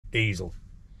diesel.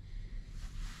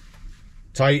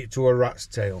 Tie it to a rat's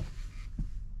tail.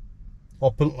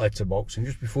 Open letterbox, and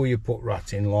just before you put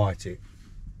rat in, light it.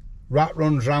 Rat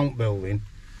runs round building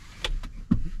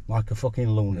like a fucking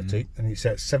lunatic, and it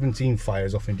sets 17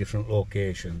 fires off in different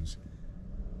locations.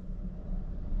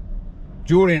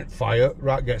 During fire,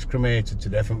 rat gets cremated to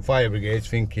death, and fire brigade's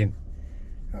thinking,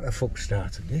 how the fuck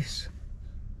started this?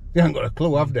 They haven't got a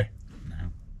clue, have they? No.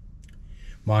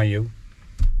 Mind you,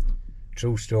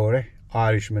 true story,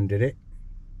 Irishman did it.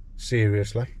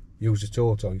 Seriously, used a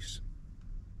tortoise.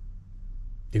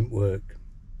 Didn't work.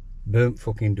 Burnt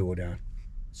fucking door down.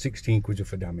 16 quid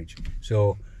for damage.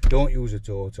 So, don't use a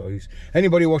tortoise.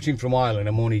 Anybody watching from Ireland,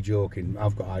 I'm only joking.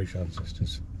 I've got Irish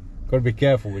ancestors. Got to be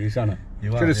careful with this, haven't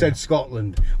I? Should have said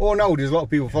Scotland. Oh no, there's a lot of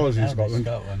people follow us in Scotland.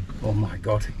 Oh my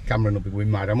God, Cameron will be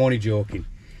going mad. I'm only joking.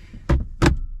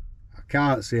 I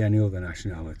can't say any other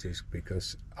nationalities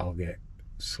because I'll get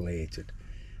slated.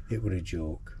 It was a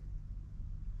joke.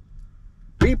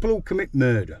 People who commit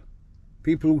murder,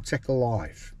 people who take a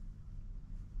life,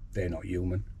 they're not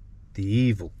human. They're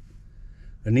evil.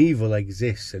 And evil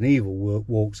exists, and evil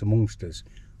walks amongst us.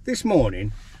 This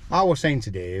morning, I was saying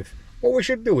to Dave, what we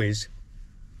should do is,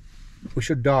 we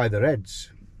should dye their heads.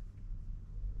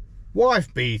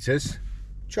 Wife beaters,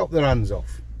 chop their hands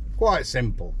off. Quite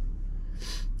simple.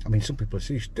 I mean, some people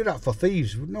say, do that for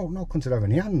thieves. No country have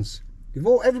any hands.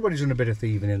 Everybody's done a bit of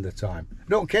thieving in the time. I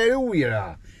don't care who you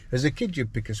are. As a kid,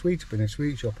 you'd pick a sweet up in a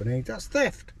sweet shop and eat. That's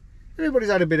theft.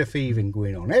 Everybody's had a bit of thieving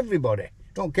going on. Everybody.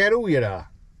 Don't care who you are.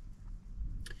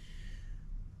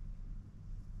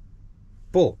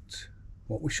 But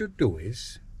what we should do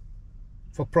is,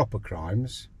 for proper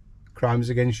crimes, crimes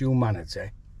against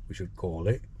humanity, we should call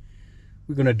it,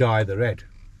 we're going to dye the red.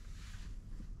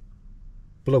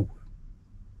 Blue.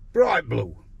 Bright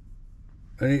blue.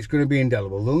 And it's going to be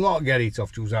indelible. They'll not get it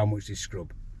off, choose how much they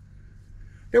scrub.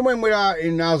 Then when we're out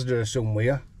in Asda or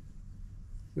somewhere,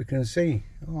 we can see,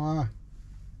 oh,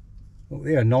 look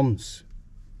there, nonce.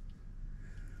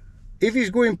 If he's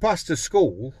going past a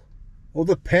school,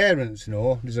 other parents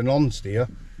know there's a nonce there.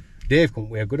 Dave come up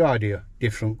with a good idea.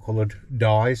 Different coloured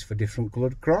dyes for different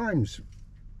coloured crimes.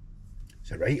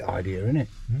 It's a great idea, isn't it?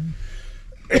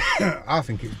 I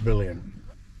think it's brilliant.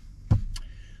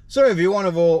 So if you want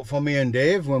to vote for me and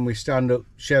Dave when we stand up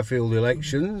Sheffield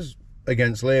elections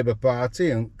against Labour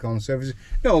Party and Conservatives,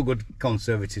 no good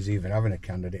Conservatives even having a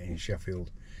candidate in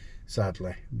Sheffield,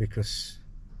 sadly, because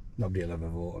nobody will ever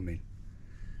vote him in.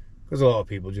 Because a lot of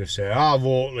people just say, I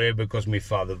vote Labour because my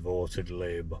father voted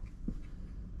Labour.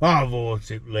 I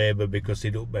voted Labour because they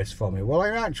do best for me. Well,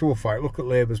 in actual fact, look at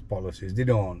Labour's policies. They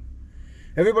don't.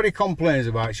 Everybody complains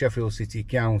about Sheffield City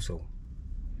Council.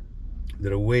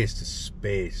 They're a waste of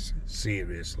space,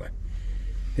 seriously.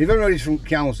 If anybody's from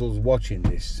councils watching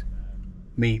this,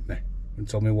 meet me and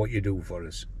tell me what you do for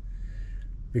us.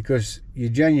 Because you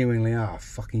genuinely are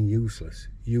fucking useless.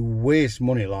 You waste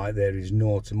money like there is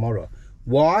no tomorrow.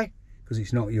 Why? Because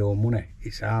it's not your money,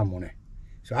 it's our money.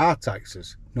 It's our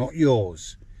taxes, not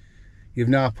yours. You've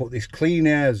now put this clean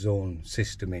air zone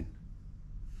system in.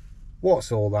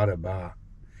 What's all that about?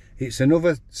 It's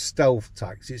another stealth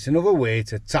tax. It's another way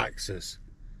to tax us.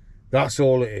 That's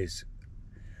all it is.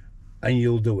 And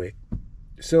you'll do it.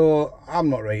 So, I'm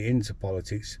not right into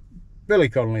politics. Billy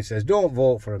Connolly says, don't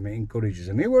vote for him, it encourages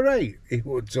him. He were right. He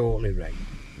were totally right.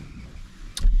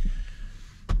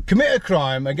 Commit a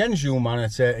crime against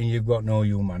humanity and you've got no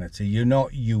humanity. You're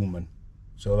not human.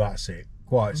 So that's it.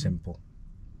 Quite simple.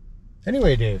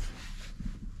 Anyway, Dave,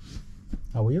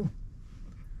 how are you?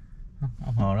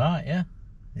 I'm alright, yeah.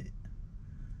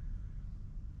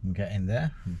 I'm getting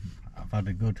there. I've had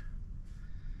a good,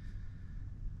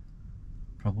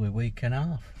 probably a week and a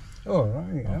half. Oh,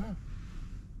 right, yeah.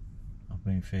 I've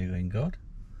been feeling good.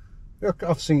 Look,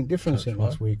 I've seen difference in the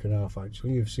last week and a half,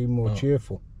 actually. You've seemed more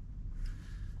cheerful.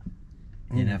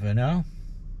 You never know.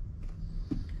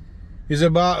 It's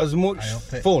about as much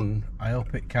fun. I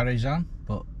hope it carries on,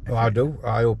 but... I do.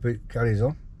 I hope it carries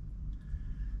on.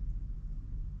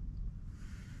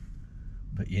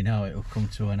 But you know, it'll come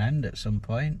to an end at some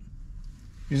point.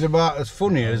 He's about as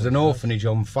funny as an orphanage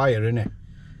on fire, isn't it?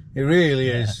 It really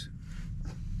is.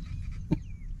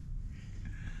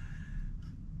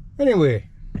 Anyway.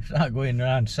 If they're going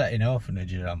around setting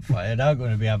orphanages on fire, they're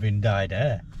going to be having dyed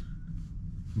hair.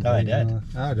 Dyed head.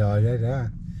 I dyed head, yeah.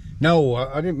 No,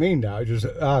 I didn't mean that.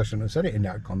 I shouldn't have said it in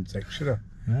that context, should I?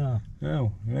 No.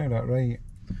 No, yeah, that's right.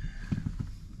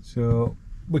 So...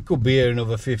 we could be here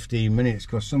another 15 minutes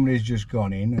because somebody's just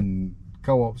gone in and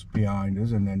co-op's behind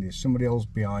us and then there's somebody else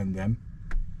behind them.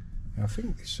 I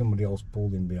think there's somebody else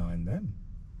pulled in behind them.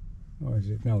 Or is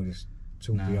it? No, there's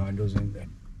two behind us, isn't there?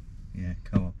 Yeah,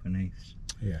 Co-op and East.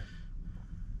 Yeah.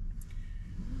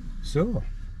 So,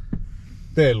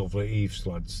 they're lovely Eves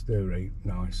lads. They're right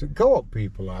nice. And Co-op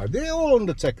people are. They're all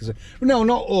undertakers. No,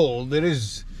 not all. There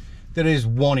is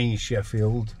one in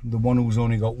Sheffield. The one who's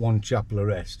only got one chapel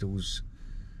arrest. Who's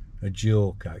a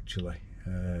joke actually.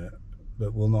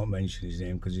 But we'll not mention his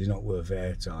name because he's not worth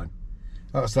airtime.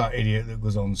 That's that idiot that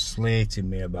goes on slating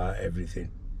me about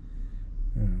everything.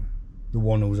 The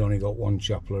one who's only got one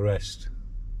chapel arrest.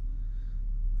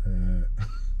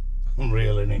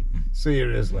 Unreal, innit?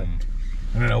 Seriously.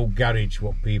 And an old garage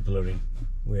what people are in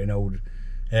with an old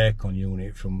aircon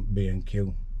unit from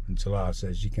B&Q. Until I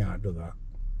says you can't do that.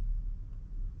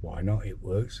 Why not? It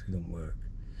works. It don't work.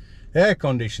 Air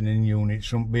conditioning units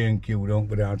from B&Q don't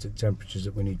go down to the temperatures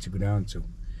that we need to go down to.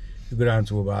 They go down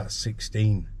to about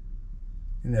 16.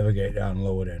 You never get down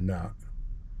lower than that.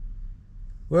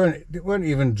 It weren't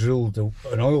even drilled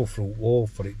an oil fruit wall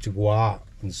for it to go out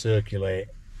and circulate.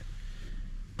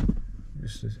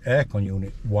 Just this aircon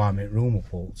unit warming the room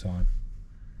up all the time.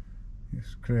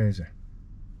 It's crazy.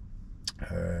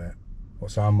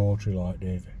 What's our motor like,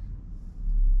 Davey?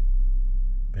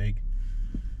 Big.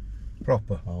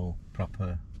 Proper. Oh,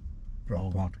 proper.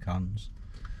 All mod cans.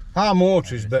 Our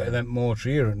motor is better than motor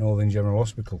here at Northern General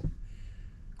Hospital.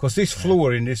 Because this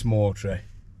floor in this motor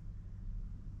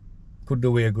could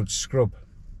do with a good scrub.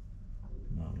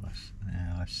 Well,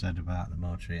 I said about the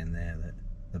motor in there that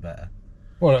the better.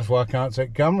 Well, that's why I can't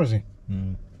take cameras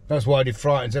in. That's why they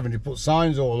frightened having to put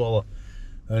signs all over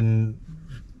and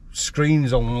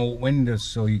screens on all windows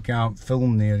so you can't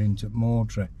film near into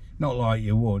motor. Not like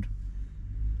you would.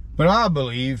 But I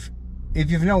believe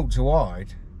if you've nowhere to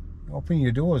hide, open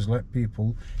your doors, let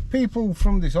people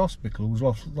from this hospital who's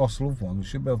lost loved ones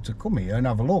should be able to come here and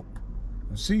have a look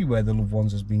and see where the loved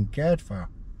ones has been cared for.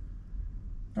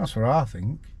 That's what I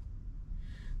think.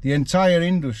 The entire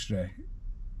industry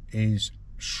is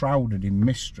shrouded in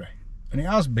mystery, and it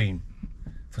has been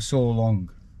for so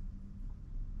long.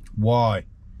 Why?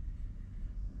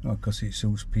 Not because it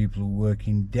suits people who work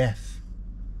in death.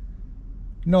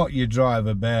 Not your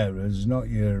driver bearers, not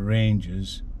your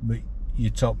rangers, but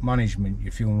your top management,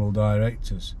 your funeral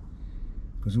directors.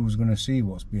 Because who's going to see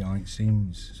what's behind the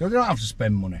scenes? So they don't have to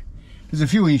spend money. There's a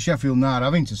few in Sheffield now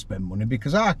having to spend money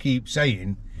because I keep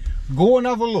saying, go and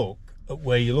have a look at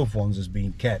where your loved ones has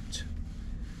been kept.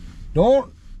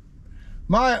 Our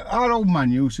old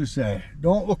man used to say,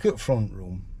 don't look at front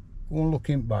room, go and look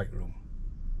in back room.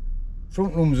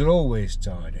 Front rooms are always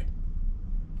tidy.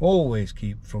 Always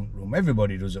keep front room.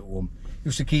 Everybody does at home.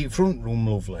 Used to keep front room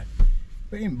lovely.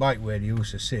 But in back where they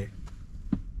used to sit,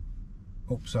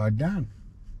 upside down.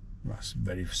 That's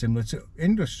very similar to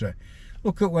industry.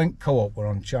 Look at when Co-op were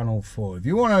on Channel 4. If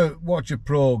you want to watch a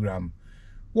programme,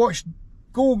 watch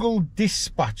Google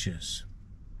Dispatchers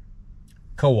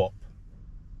Co-op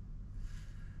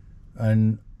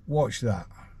and watch that.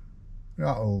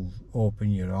 That'll open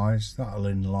your eyes. That'll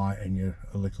enlighten you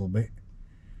a little bit.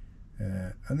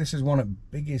 And this is one of the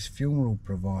biggest funeral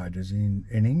providers in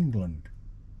England.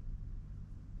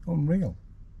 Unreal.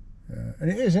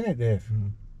 And it is, isn't it, Dave?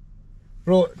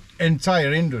 Brought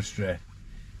entire industry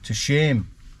to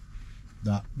shame,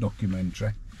 that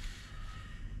documentary.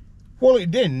 Well,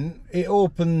 it didn't. It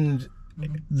opened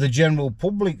the general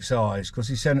public's eyes because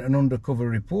he sent an undercover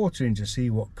reporter in to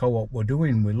see what Co-op were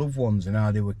doing with loved ones and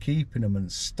how they were keeping them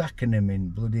and stacking them in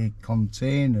bloody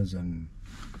containers and...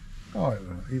 Oh,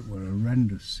 it were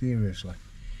horrendous, seriously.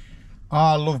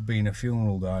 I love being a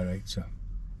funeral director.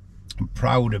 I'm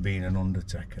proud of being an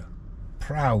undertaker.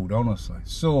 Proud, honestly,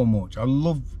 so much. I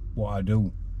love what I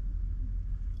do.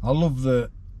 I love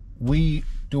that we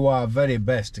do our very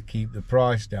best to keep the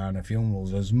price down of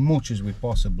funerals as much as we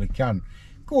possibly can.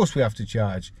 Of course we have to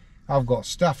charge. I've got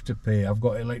staff to pay, I've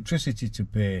got electricity to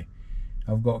pay,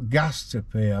 I've got gas to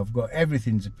pay, I've got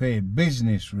everything to pay,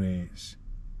 business rates.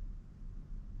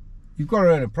 You've got to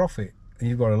earn a profit and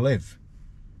you've got to live.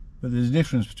 But there's a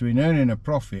difference between earning a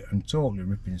profit and totally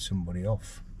ripping somebody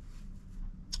off.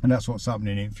 And that's what's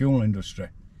happening in the funeral industry.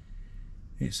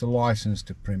 It's a license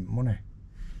to print money.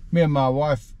 Me and my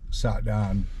wife sat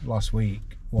down last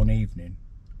week, one evening,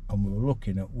 and we were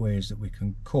looking at ways that we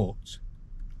can cut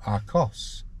our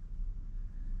costs.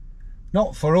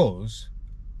 Not for us,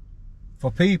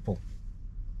 for people,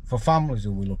 for families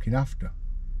who we're looking after.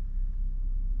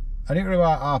 And it was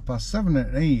about 7:30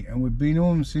 at night, and we've been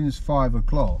home since 5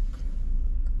 o'clock.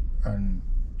 And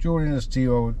during this tea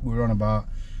we were on about,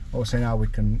 I was saying how we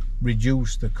can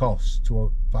reduce the cost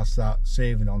to pass that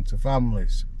saving on to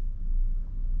families.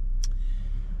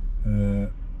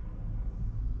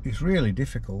 It's really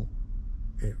difficult.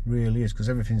 It really is, because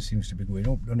everything seems to be going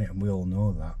up, doesn't it? And we all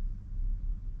know that.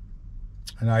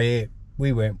 And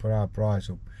we won't put our price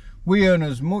up. We earn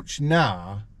as much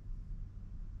now.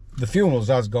 The funerals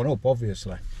has gone up,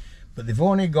 obviously, but they've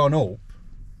only gone up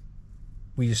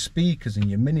with your speakers and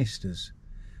your ministers,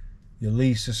 your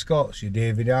Lisa Scotts, your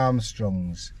David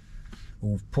Armstrongs,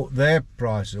 who've put their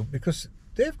prices up because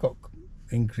they've got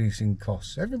increasing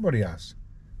costs. Everybody has.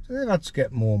 So they've had to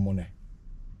get more money.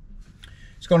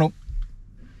 It's gone up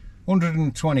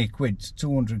 120 quid to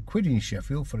 200 quid in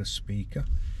Sheffield for a speaker.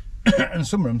 And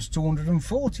some of them's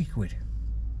 240 quid.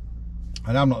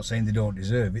 And I'm not saying they don't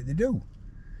deserve it, they do.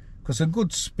 Because a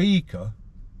good speaker,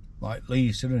 like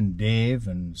Lisa and Dave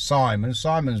and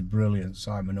Simon's brilliant,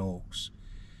 Simon Oakes.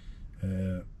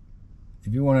 If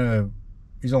you want to,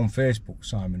 he's on Facebook,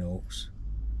 Simon Oakes.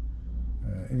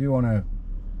 If you want to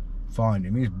find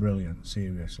him, he's brilliant,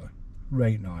 seriously.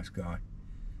 Great nice guy.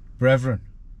 Brethren,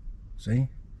 see?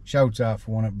 Shout out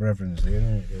for one at Brethren's there,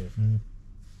 isn't it, Dave? Mm.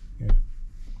 Yeah.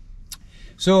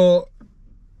 So,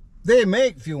 they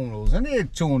make funerals and they're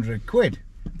 200 quid.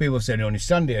 People say they only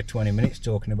stand here 20 minutes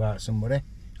talking about somebody,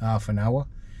 half an hour.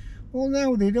 Well,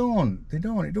 no, they don't. They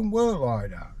don't. It don't work like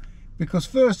that. Because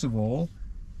first of all,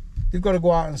 they've got to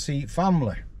go out and see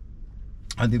family.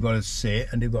 And they've got to sit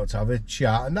and they've got to have a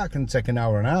chat, and that can take an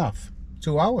hour and a half,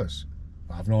 2 hours.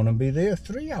 I've known them be there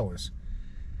 3 hours.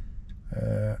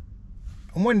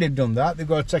 And when they've done that, they've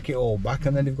got to take it all back,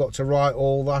 and then they've got to write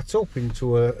all that up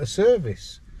into a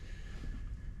service.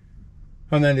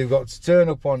 And then they've got to turn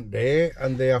up on day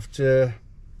and they have to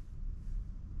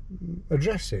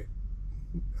address it.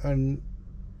 And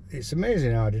it's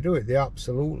amazing how they do it. They're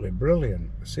absolutely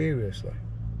brilliant, seriously.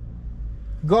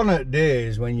 Gone are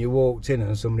days when you walked in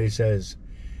and somebody says,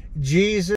 Jesus